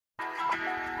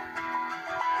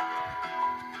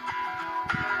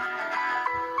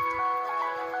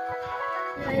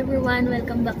everyone,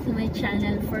 welcome back to my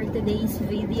channel. For today's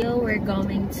video, we're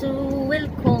going to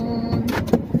Wilcon.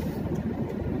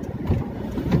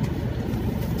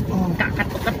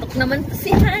 Kakatok-katok naman to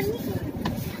si Honey.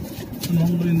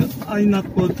 Ay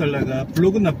nako talaga,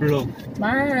 vlog na vlog.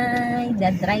 Bye!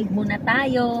 Da-drive muna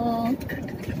tayo.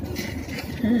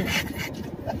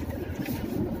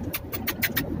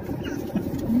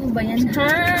 Ano ba yan,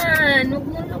 Han? Huwag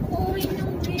mo nakuhin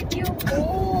yung video ko.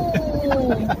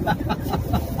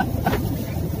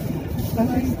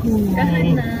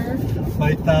 Kahan na.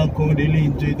 Baita akong really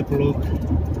enjoy the vlog.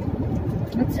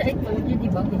 That's I told you,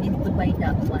 diba? We need to buy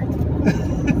that one.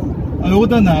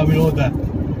 Order na, we order.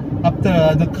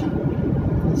 After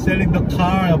selling the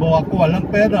car, ako walang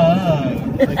pera.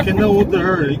 I cannot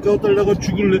order. Ikaw talaga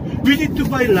죽을래. We need to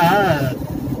buy lot.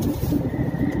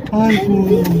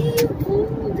 아이고.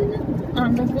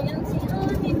 Ano po yan si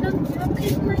Honey? Don't drop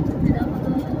it, my love.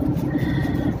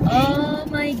 Oh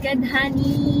my God,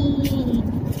 Honey.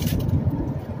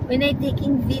 When I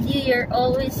taking video, you're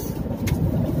always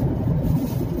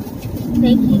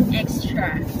taking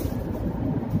extra.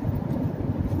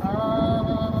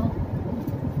 Oh.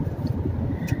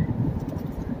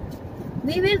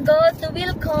 We will go to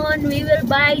Wilcon. We will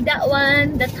buy that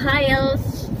one, the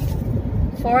tiles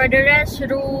for the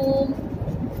restroom.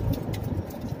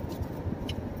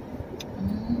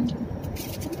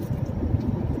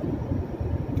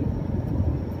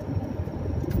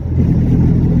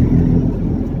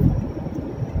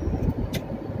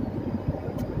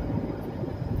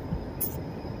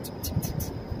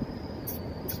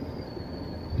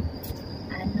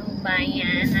 Ano ba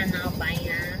yan? Ano ba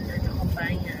yan? Ano ba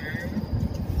yan?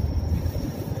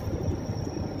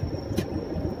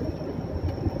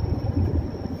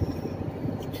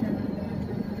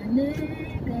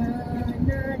 Chanega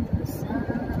na dusa.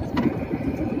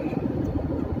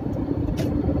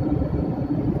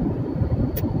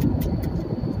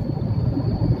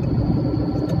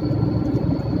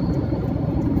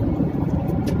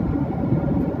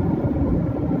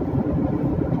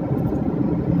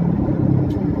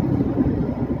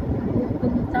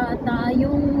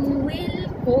 Tayong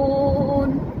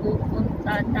Wilcon,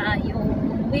 pupunta tayong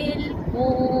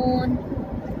Wilcon.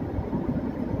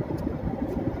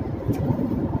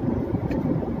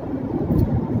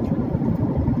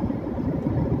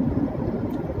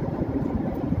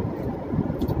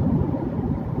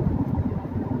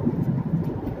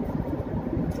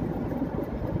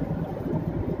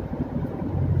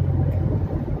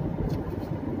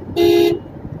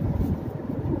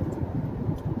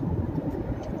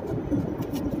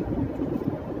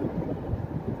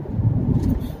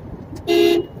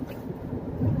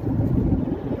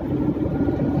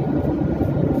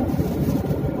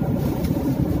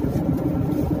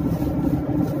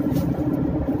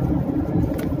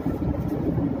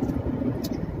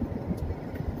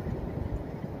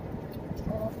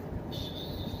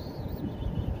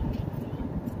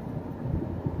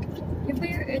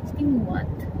 You're eating what?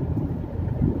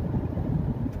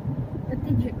 What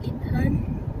did you eat, Han?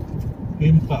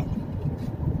 Kimbap.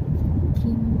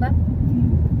 Kimbap?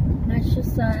 Masya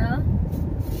sa...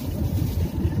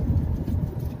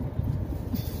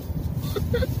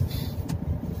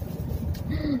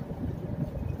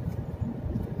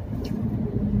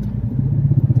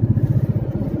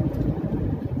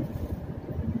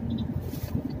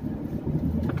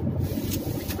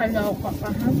 Kalaw ka pa,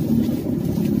 ha?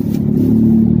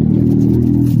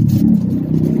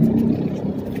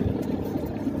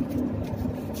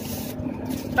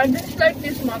 I just like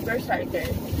this motorcycle.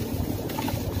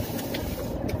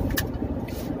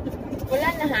 Wala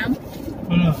na, Ham?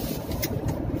 Wala.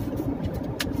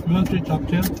 You want to talk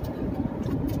to him?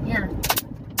 Yeah.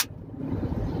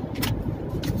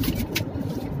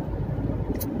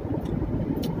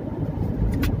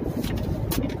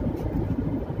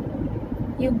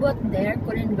 You bought there,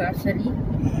 Korean grocery?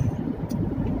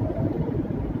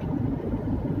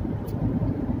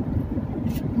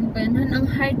 Ganun ang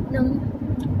height ng...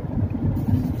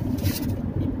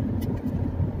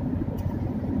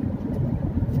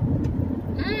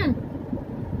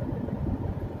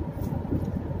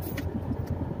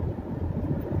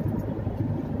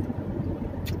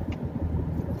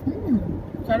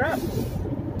 Sarap.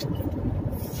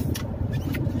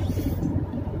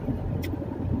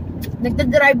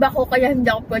 Nagdadrive ako kaya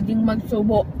hindi ako pwedeng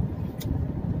magsubo.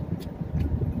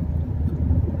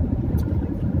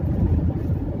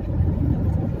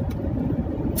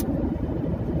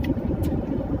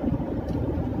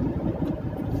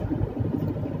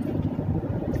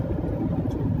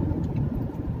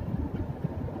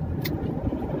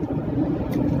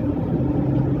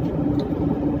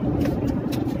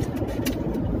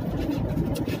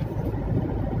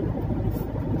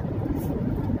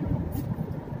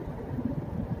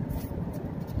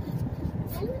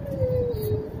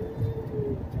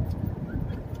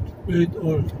 Wait,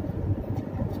 all.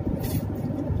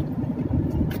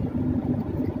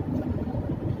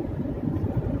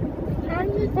 Ay,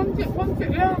 konti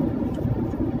lang.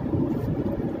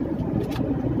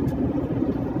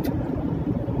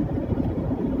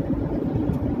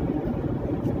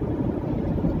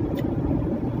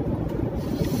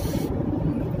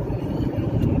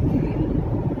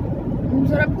 Ang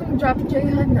sarap ng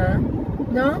japchaehan, ha?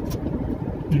 No?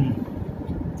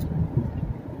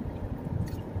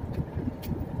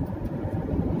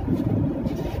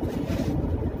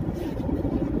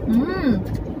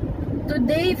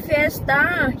 Today,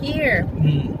 fiesta here.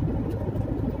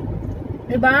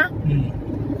 Diba?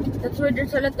 That's why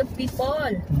there's a lot of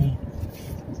people.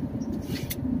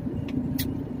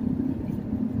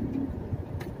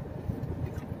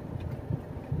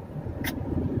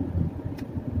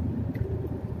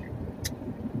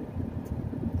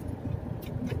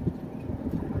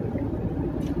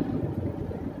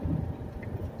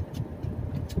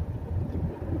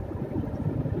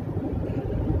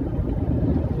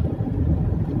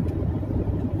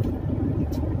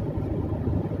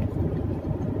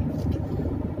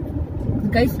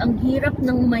 Guys, ang hirap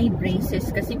ng may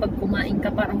braces kasi pag kumain ka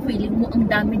parang feeling mo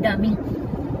ang dami-daming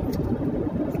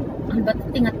ano ba,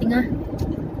 tinga-tinga.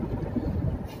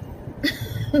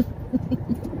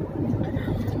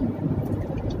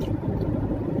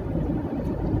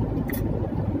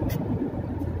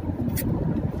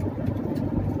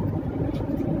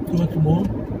 You want more?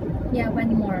 Yeah,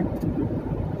 one more.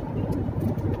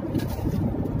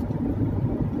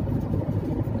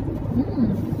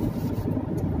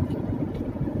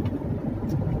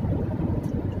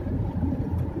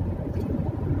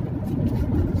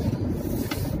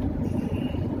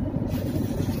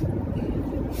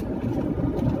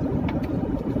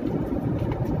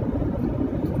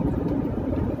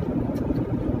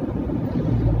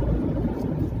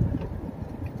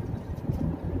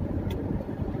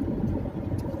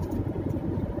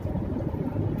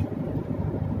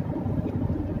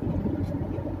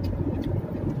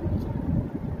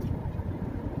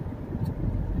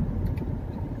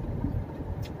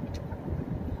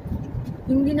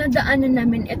 Yung dinadaanan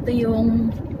namin, ito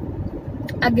yung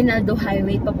Aguinaldo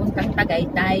Highway papuntang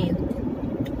Tagaytay.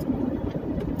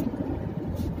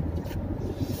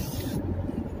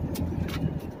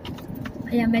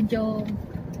 Kaya medyo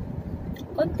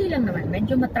konti lang naman,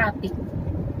 medyo matraffic.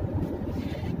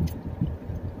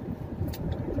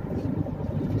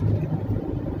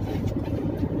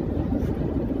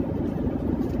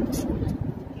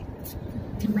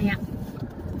 Maya.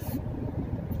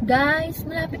 Guys,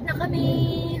 malapit na kami.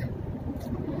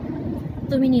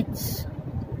 2 minutes.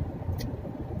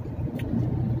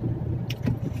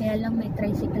 Kaya lang may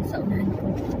tricycle sa unahan ko.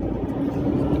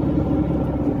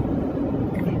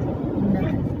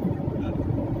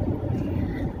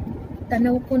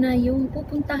 Tanaw ko na yung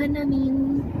pupuntahan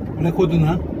namin. Record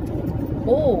na?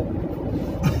 Oo.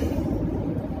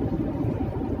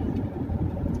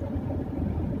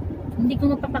 Hindi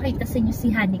ko mapapakita sa inyo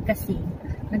si Honey kasi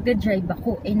nagda-drive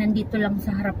ako. Eh, nandito lang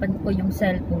sa harapan ko yung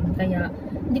cellphone. Kaya,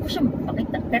 hindi ko siya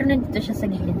mapapakita. Pero nandito siya sa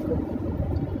gilid ko.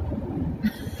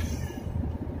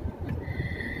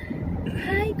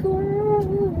 Hi, girl!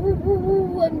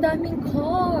 Ang daming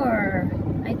car.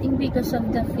 I think because of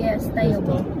the fiesta,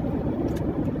 yun.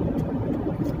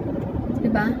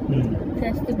 Diba?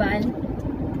 Festival.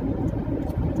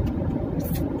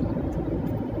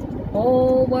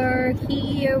 Oh, we're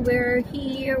here, we're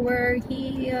here, we're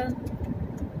here.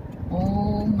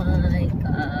 Oh my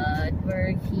God,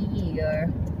 we're here.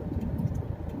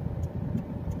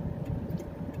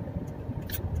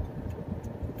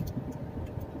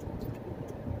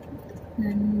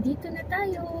 Nandito na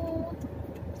tayo.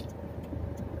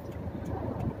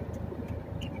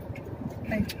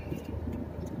 Ay.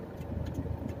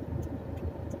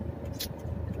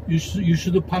 You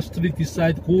should possibly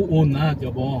decide go or not,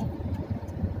 여보.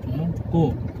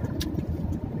 Go.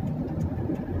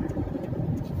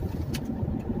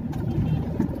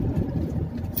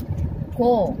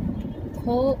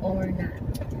 Go or not.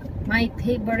 My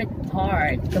favorite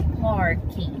part, the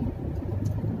parking.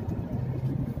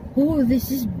 Oh,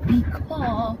 this is big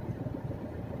car.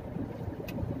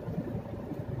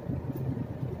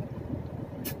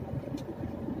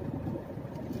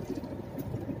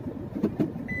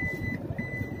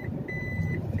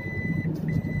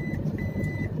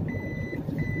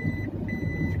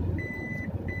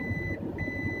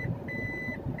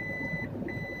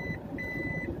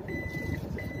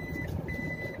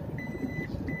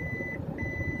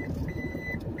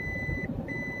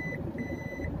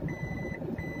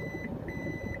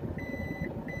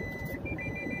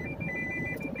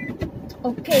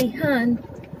 Okay, hon.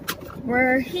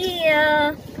 We're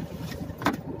here.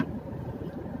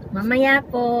 Mamaya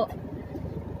po.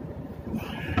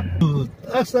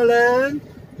 Excellent.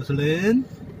 Excellent.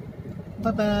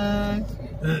 Bye-bye.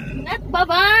 Not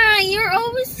bye-bye. You're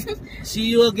always... See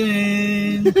you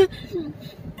again.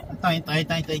 Bye-bye.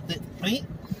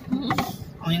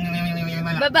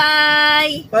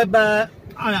 Bye-bye. Bye-bye.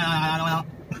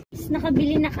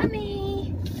 Nakabili na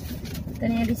kami. Ito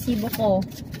na yung resibo ko.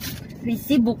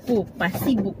 Resibo ko.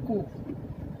 Pasibo ko.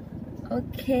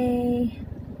 Okay.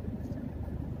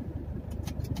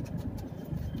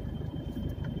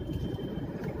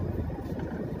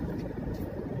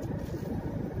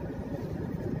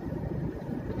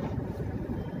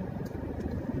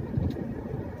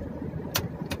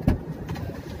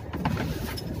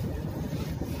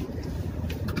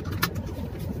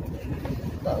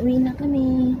 Pauwi na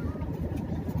kami.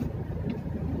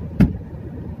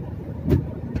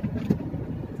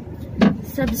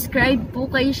 Subscribe po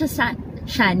kayo siya sa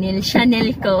channel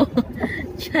ko.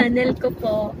 Channel ko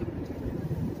po.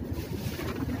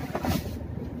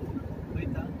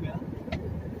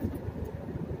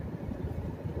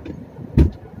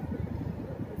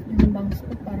 Ang bangs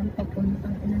ko parang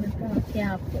papuntang na po.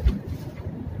 Kaya po.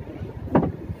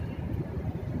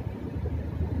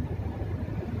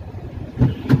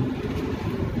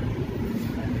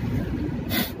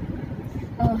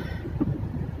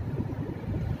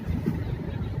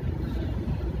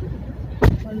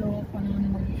 Walo pa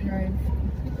naman mag-drive.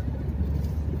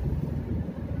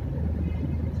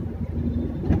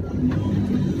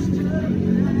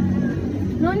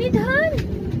 No need, hon.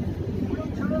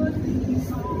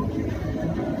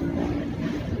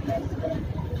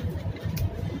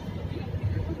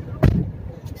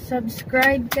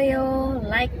 Subscribe kayo,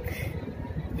 like,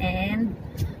 and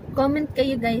comment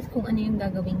kayo guys kung ano yung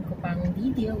gagawin ko pang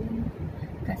video.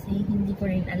 Kasi hindi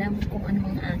ko rin alam kung ano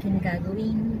ang aking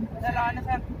gagawin.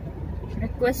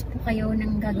 Request po kayo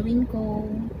ng gagawin ko.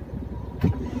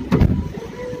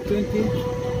 20.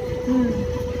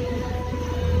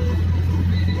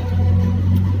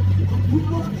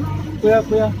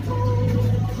 Kuya.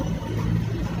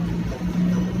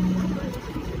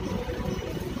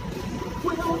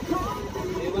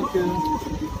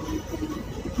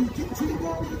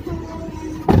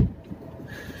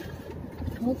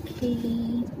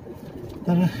 Okay.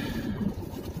 Tara.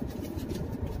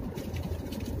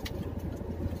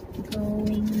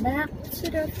 Going back to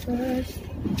the first.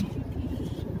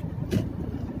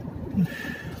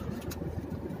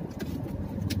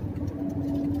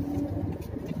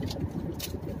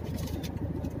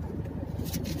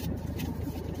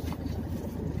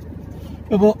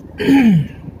 Yabo.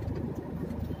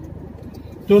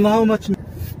 Don't know how much.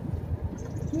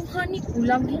 Yung honey ko,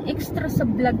 laging extra sa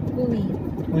vlog ko eh.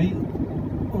 Wait.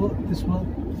 Oh, this one.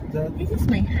 That. This is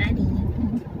my honey.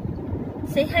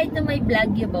 Say hi to my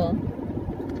vlog, yabo.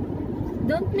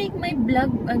 Don't make my vlog,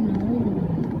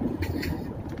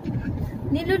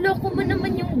 niloloko mo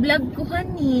naman yung vlog ko,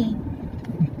 honey.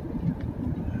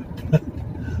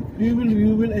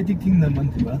 You will editing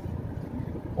naman, diba?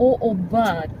 Oo,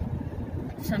 but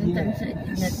sometimes I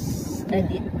did not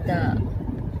edit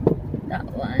that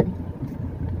one.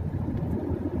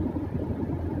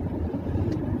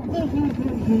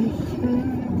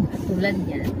 Tulad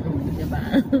yan, diba?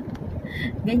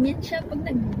 Ganyan siya pag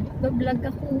nag-vlog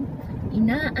ako.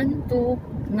 Inaantok,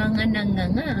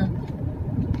 nga.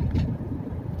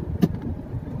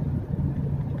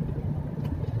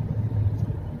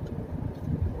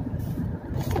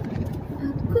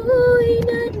 Ako'y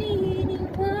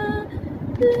naniniwala.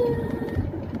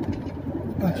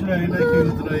 Actually, I like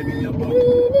you driving your boat.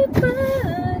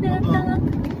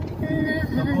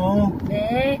 Ako,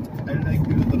 I like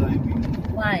you driving.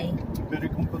 Why?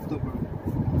 Very comfortable.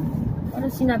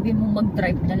 Parang sinabi mo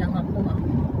mag-drive na lang ako ha.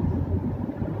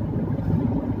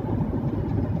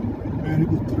 Very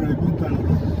good driving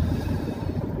talaga.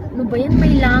 Ano ba yan?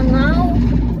 May langaw.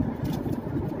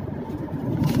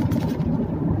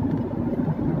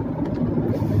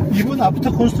 Even after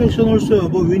construction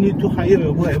also, but we need to hire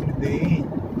every day.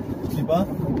 Diba?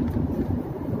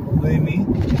 Know what I mean?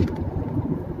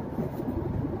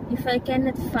 If I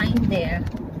cannot find there.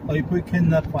 Or if we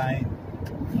cannot find.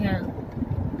 Yeah.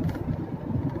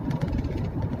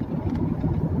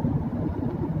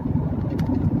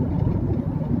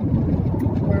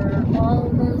 We're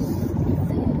almost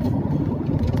there.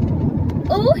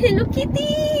 Oh, Hello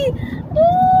Kitty!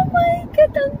 Oh my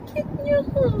God, ang cute niyo.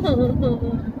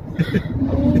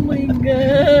 Oh my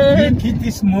God.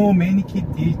 Kitty small, many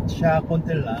kitty. Siya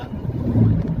konti lang.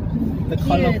 The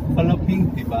color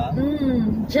pink, diba?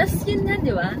 Just yun na,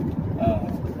 di ba?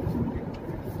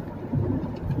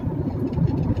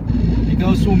 there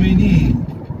are so many.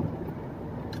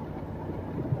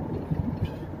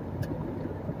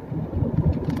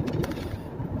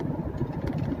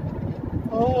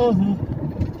 Oh.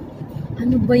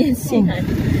 Ano ba yan siyan?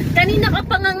 Kanina ka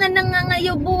pa nga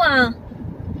nangangayobo ah.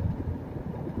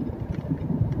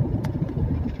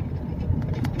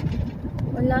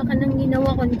 Wala ka nang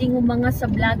ginawa kundi ngumanga sa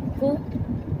vlog ko.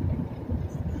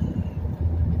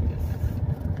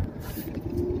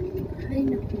 Ay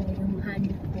naku, yung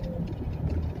hanip ko.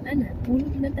 Ano,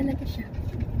 tulog na talaga siya.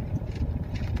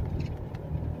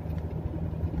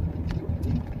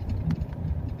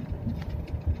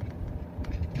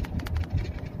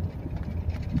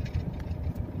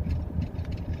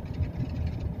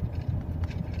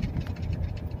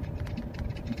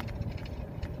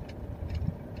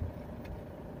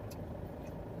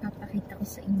 Papakita ko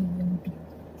sa inyo yung view.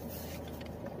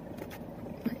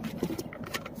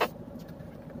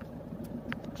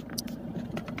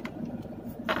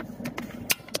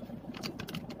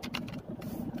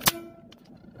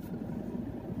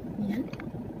 Yan.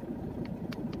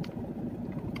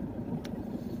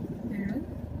 Meron.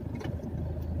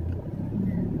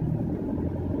 Yan.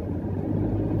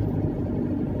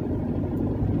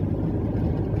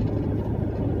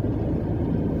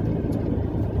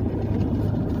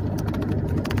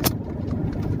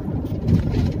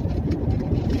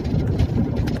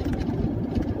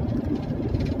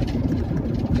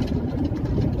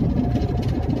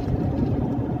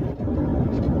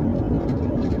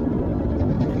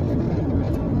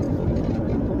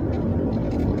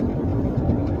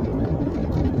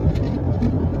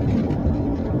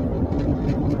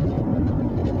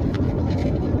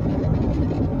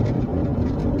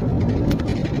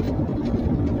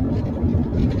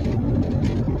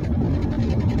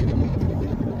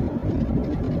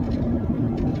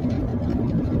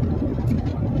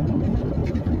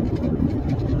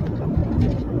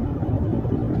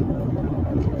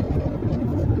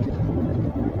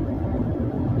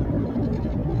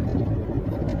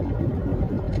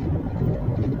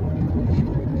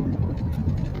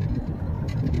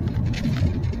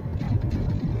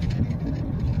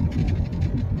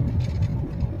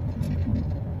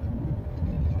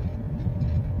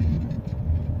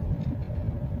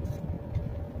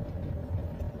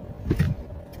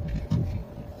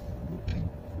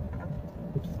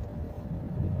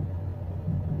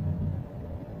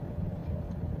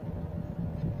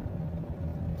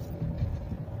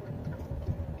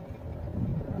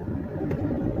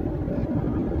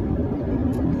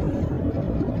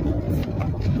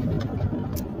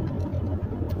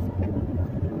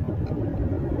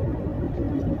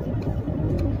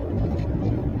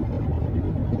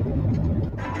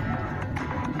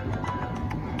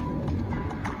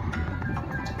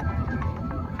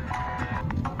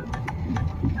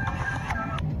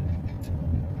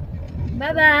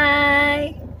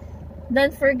 Bye-bye! Don't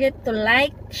forget to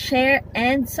like, share,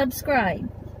 and subscribe.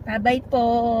 Bye-bye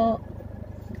po!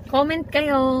 Comment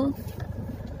kayo!